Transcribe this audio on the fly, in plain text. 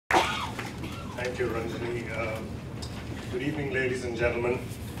Thank you, Ranjani. Good evening, ladies and gentlemen.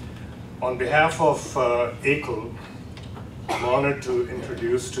 On behalf of Ekal, I'm honored to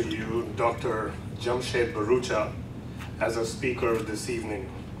introduce to you Dr. Jamshed Bharucha as a speaker this evening.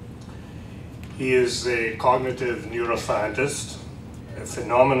 He is a cognitive neuroscientist, a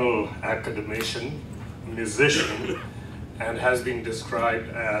phenomenal academician, a musician, and has been described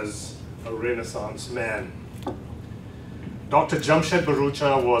as a Renaissance man. Dr. Jamshed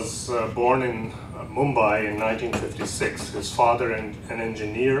Bharucha was born in Mumbai in 1956. His father, an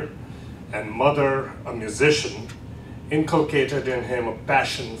engineer, and mother, a musician, inculcated in him a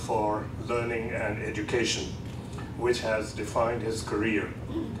passion for learning and education, which has defined his career.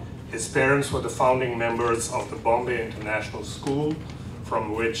 His parents were the founding members of the Bombay International School,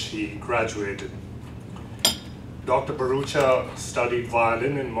 from which he graduated. Dr. Bharucha studied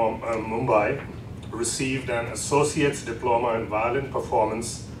violin in Mumbai, received an Associate's Diploma in Violin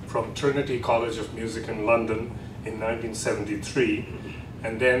Performance from Trinity College of Music in London in 1973,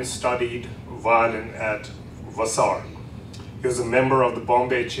 and then studied violin at Vassar. He was a member of the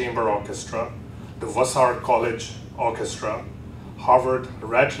Bombay Chamber Orchestra, the Vassar College Orchestra, Harvard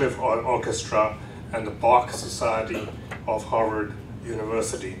Radcliffe Orchestra, and the Bach Society of Harvard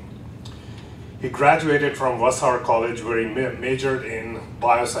University. He graduated from Vassar College where he majored in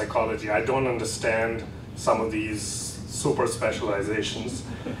biopsychology. I don't understand some of these super specializations.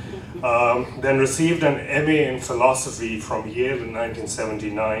 Then received an MA in philosophy from Yale in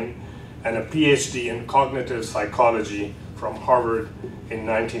 1979 and a PhD in cognitive psychology from Harvard in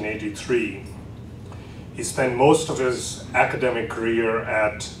 1983. He spent most of his academic career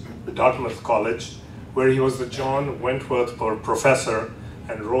at Dartmouth College, where he was the John Wentworth Professor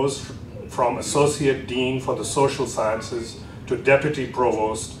and rose from Associate Dean for the Social Sciences to Deputy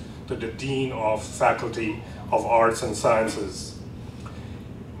Provost to the Dean of Faculty of Arts and Sciences.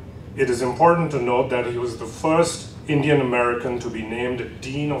 It is important to note that he was the first Indian American to be named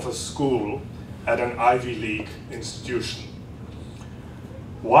Dean of a school at an Ivy League institution.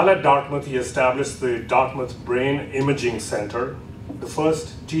 While at Dartmouth, he established the Dartmouth Brain Imaging Center, the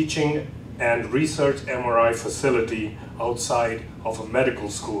first teaching and research MRI facility outside of a medical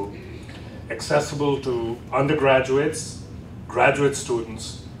school, accessible to undergraduates, graduate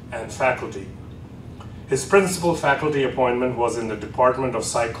students, and faculty. His principal faculty appointment was in the Department of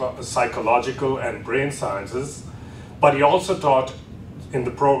Psychological and Brain Sciences, but he also taught in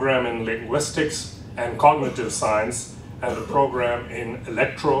the program in Linguistics and Cognitive Science and the program in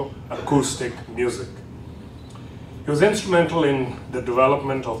Electroacoustic Music. He was instrumental in the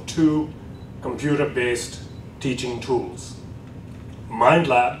development of two computer-based teaching tools: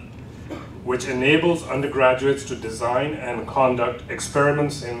 MindLab, which enables undergraduates to design and conduct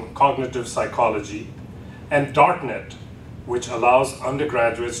experiments in cognitive psychology, and DartNet, which allows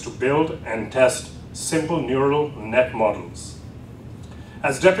undergraduates to build and test simple neural net models.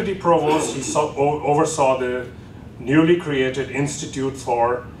 As Deputy Provost, he oversaw the newly created Institute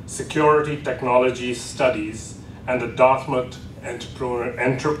for Security Technology Studies and the Dartmouth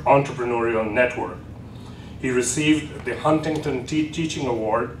Entrepreneurial Network. He received the Huntington Teaching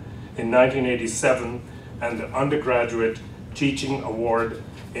Award in 1987 and the Undergraduate Teaching Award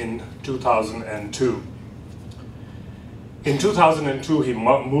in 2002. In 2002, he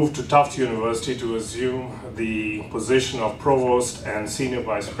moved to Tufts University to assume the position of Provost and Senior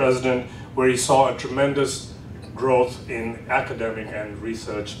Vice President, where he saw a tremendous growth in academic and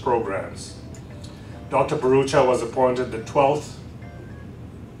research programs. Dr. Bharucha was appointed the 12th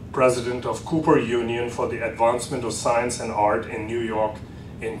President of Cooper Union for the Advancement of Science and Art in New York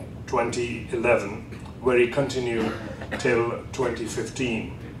in 2011, where he continued till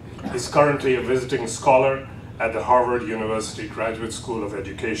 2015. He's currently a visiting scholar at the Harvard University Graduate School of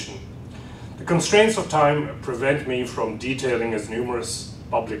Education. The constraints of time prevent me from detailing his numerous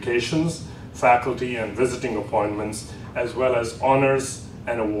publications, faculty and visiting appointments, as well as honors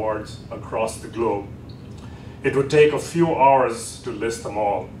and awards across the globe. It would take a few hours to list them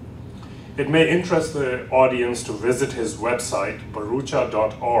all. It may interest the audience to visit his website,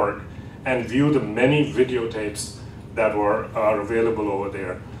 bharucha.org, and view the many videotapes that are available over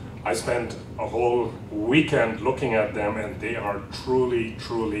there. I spent a whole weekend looking at them, and they are truly,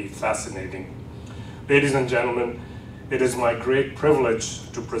 truly fascinating. Ladies and gentlemen, it is my great privilege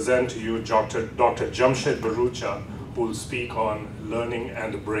to present to you Dr. Jamshed Bharucha, who will speak on learning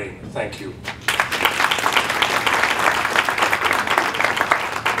and the brain. Thank you.